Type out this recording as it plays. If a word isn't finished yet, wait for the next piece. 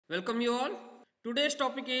Welcome you all. Today's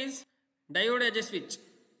topic is diode as a switch.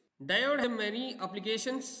 Diode have many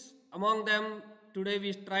applications. Among them, today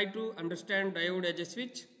we try to understand diode as a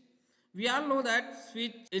switch. We all know that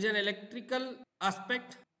switch is an electrical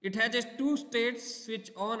aspect. It has a two states,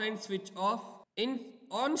 switch on and switch off. In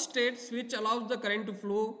on state, switch allows the current to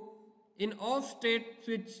flow. In off state,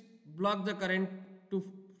 switch blocks the current to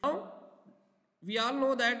flow. Now, we all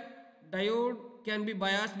know that diode can be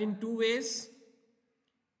biased in two ways.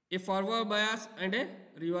 A forward bias and a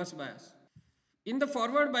reverse bias. In the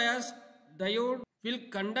forward bias, diode will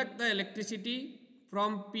conduct the electricity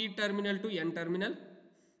from P terminal to N terminal.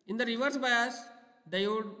 In the reverse bias,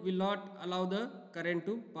 diode will not allow the current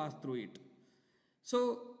to pass through it.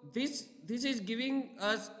 So this is giving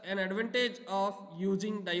us an advantage of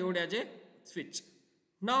using diode as a switch.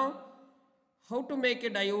 Now, how to make a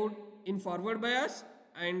diode in forward bias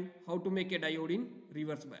and how to make a diode in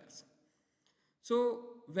reverse bias. So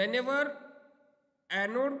whenever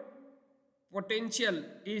anode potential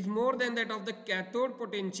is more than that of the cathode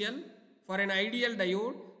potential for an ideal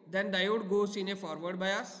diode, then diode goes in a forward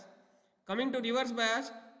bias. Coming to reverse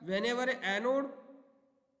bias, whenever anode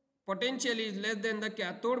potential is less than the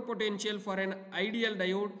cathode potential for an ideal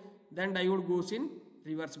diode, then diode goes in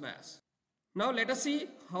reverse bias. Now let us see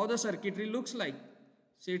how the circuitry looks like.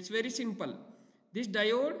 So it's very simple. This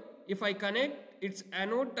diode, if I connect its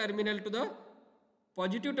anode terminal to the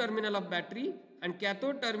positive terminal of battery and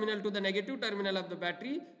cathode terminal to the negative terminal of the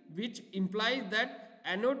battery, which implies that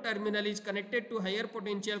anode terminal is connected to higher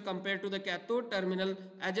potential compared to the cathode terminal,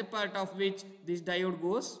 as a part of which this diode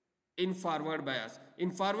goes in forward bias.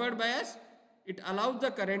 In forward bias, it allows the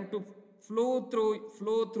current to flow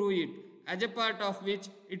through it, as a part of which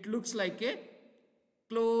it looks like a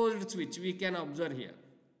closed switch, we can observe here.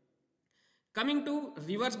 Coming to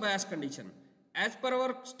reverse bias condition, as per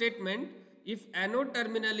our statement, if anode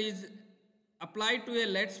terminal is applied to a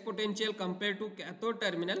less potential compared to cathode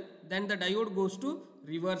terminal, then the diode goes to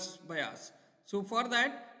reverse bias. So for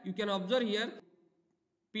that, you can observe here,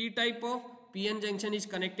 P type of PN junction is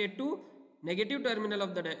connected to negative terminal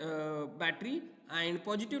of the battery and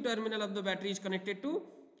positive terminal of the battery is connected to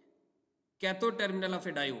cathode terminal of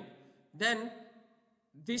a diode. Then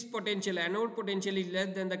this potential, anode potential, is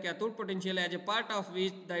less than the cathode potential, as a part of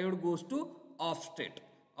which diode goes to off state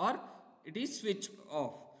or it is switched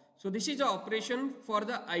off. So this is the operation for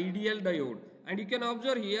the ideal diode, and you can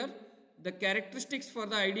observe here the characteristics for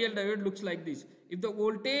the ideal diode looks like this. If the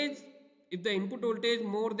input voltage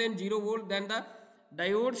more than 0 volt, then the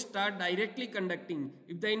diode start directly conducting.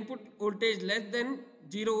 If the input voltage less than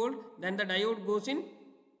 0 volt, then the diode goes in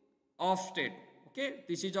off state. Okay,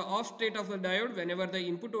 this is the off state of the diode whenever the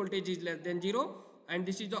input voltage is less than 0, and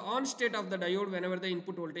this is the on state of the diode whenever the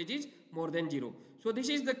input voltage is more than 0. So this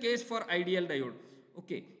is the case for ideal diode.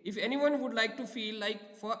 Okay, if anyone would like to feel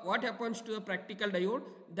like for what happens to the practical diode,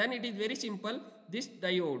 then it is very simple. This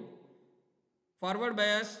diode forward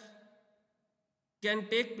bias can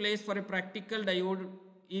take place for a practical diode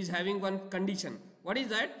is having one condition. What is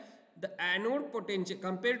that? The anode potential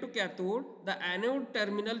compared to cathode, the anode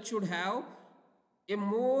terminal should have a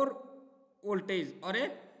more voltage or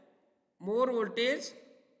a more voltage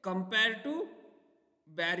compared to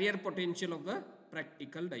barrier potential of the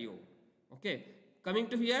practical diode. Okay, coming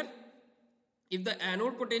to here, if the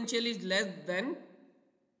anode potential is less than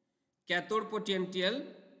cathode potential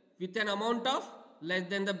with an amount of less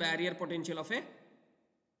than the barrier potential of a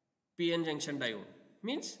PN junction diode,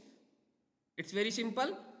 means it's very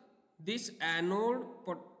simple. This anode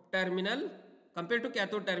terminal compared to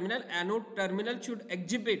cathode terminal, anode terminal should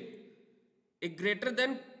exhibit a greater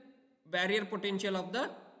than barrier potential of the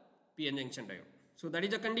PN junction diode. So that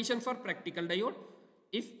is a condition for practical diode.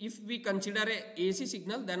 If we consider a AC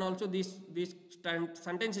signal, then also this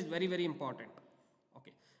sentence is very, very important.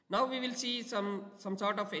 Okay, now we will see some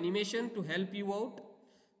sort of animation to help you out.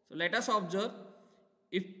 So let us observe,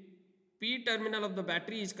 if P terminal of the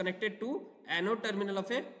battery is connected to anode terminal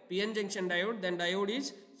of a PN junction diode, then diode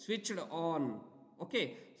is switched on.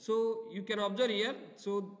 Okay, so you can observe here,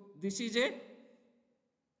 so this is a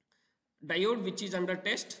diode which is under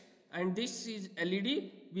test, and this is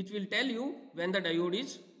LED which will tell you when the diode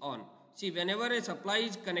is on. See, whenever a supply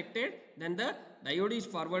is connected, then the diode is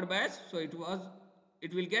forward bias, so it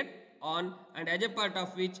will get on, and as a part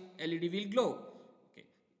of which LED will glow. Okay,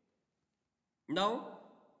 now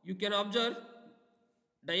you can observe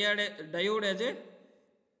diode as a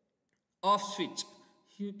off switch.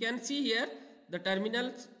 You can see here the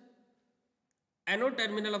terminals, anode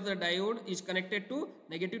terminal of the diode is connected to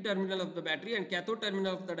negative terminal of the battery and cathode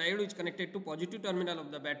terminal of the diode is connected to positive terminal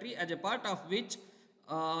of the battery, as a part of which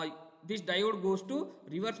this diode goes to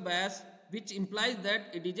reverse bias, which implies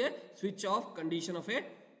that it is a switch off condition of a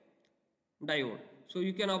diode. So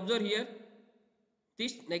you can observe here,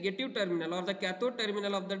 this negative terminal or the cathode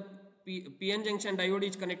terminal of the PN junction diode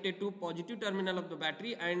is connected to positive terminal of the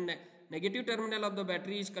battery, and negative terminal of the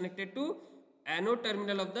battery is connected to anode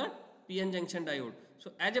terminal of the PN junction diode.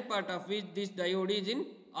 So as a part of which this diode is in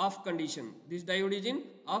off condition. This diode is in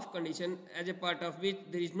off condition, as a part of which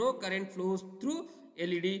there is no current flows through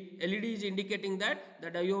LED. LED is indicating that the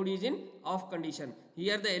diode is in off condition.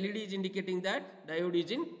 Here the LED is indicating that diode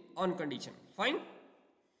is in on condition. Fine.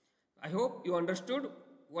 I hope you understood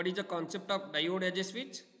what is the concept of diode as a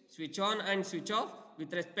switch, switch on and switch off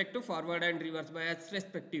with respect to forward and reverse bias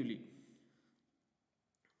respectively.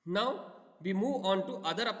 Now we move on to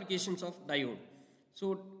other applications of diode.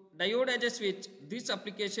 So diode as a switch, this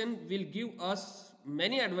application will give us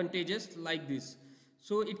many advantages like this.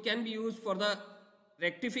 So it can be used for the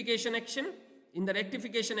rectification action. In the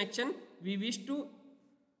rectification action, we wish to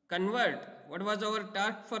convert, what was our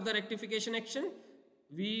task for the rectification action?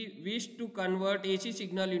 We wish to convert AC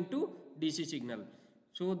signal into DC signal.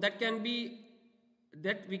 So that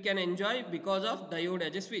we can enjoy because of diode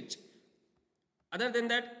as a switch. Other than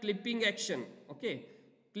that, clipping action, okay.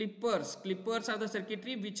 Clippers are the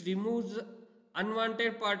circuitry which removes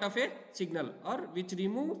unwanted part of a signal, or which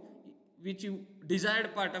you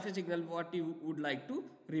desired part of a signal what you would like to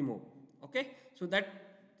remove, okay. So that,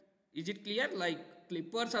 is it clear? Like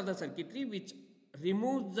clippers are the circuitry which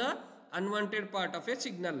removes the unwanted part of a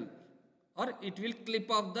signal, or it will clip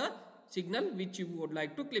off the signal which you would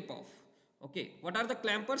like to clip off. Okay, what are the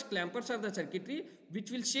clampers? Clampers are the circuitry which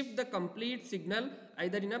will shift the complete signal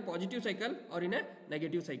either in a positive cycle or in a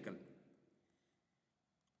negative cycle.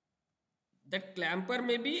 That clamper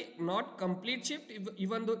may be not complete shift,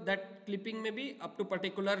 even though that clipping may be up to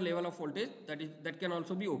particular level of voltage, that can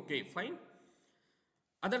also be okay, fine.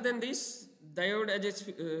 Other than this, diode as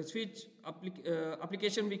a switch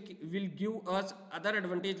application will give us other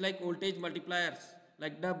advantage like voltage multipliers,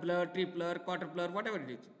 like doubler, tripler, quadrupler, whatever it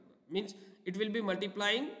is. Means it will be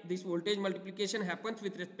multiplying. This voltage multiplication happens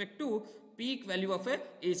with respect to peak value of a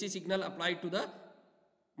AC signal applied to the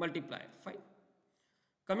multiplier. Fine.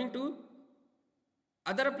 Coming to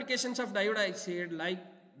other applications of diode, I said like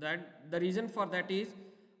that the reason for that is,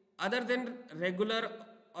 other than regular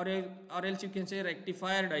or else you can say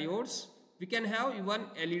rectifier diodes, we can have even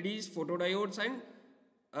LEDs, photodiodes, and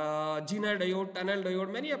Zener diode, tunnel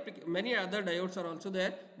diode, many other diodes are also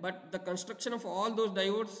there, but the construction of all those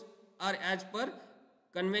diodes are as per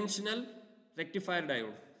conventional rectifier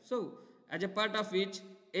diode. So as a part of which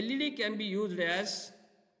LED can be used as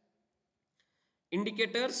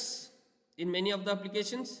indicators in many of the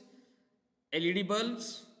applications, LED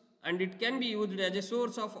bulbs, and it can be used as a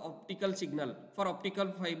source of optical signal for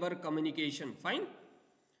optical fiber communication. Fine.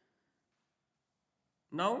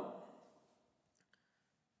 Now,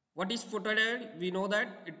 what is photodiode? We know that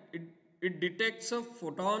it detects a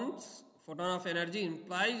photon of energy,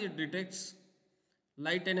 implies it detects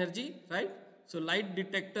light energy, right? So light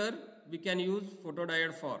detector we can use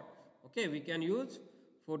photodiode for. Okay, we can use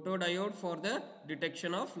photodiode for the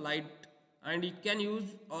detection of light, and it can use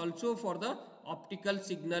also for the optical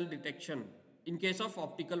signal detection in case of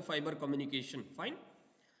optical fiber communication. Fine.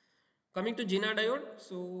 Coming to Zener diode,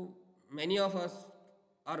 so many of us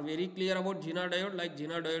are very clear about Zener diode. Like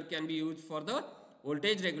Zener diode can be used for the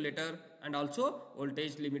voltage regulator and also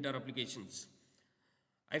voltage limiter applications.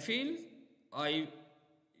 I feel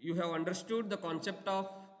you have understood the concept of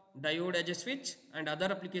diode as a switch and other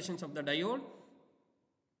applications of the diode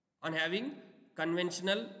on having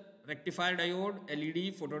conventional rectifier diode,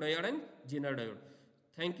 LED, photodiode, and Zener diode.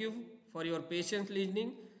 Thank you for your patience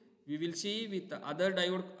listening. We will see with the other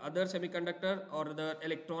diode, other semiconductor or the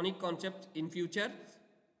electronic concepts in future.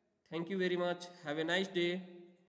 Thank you very much. Have a nice day.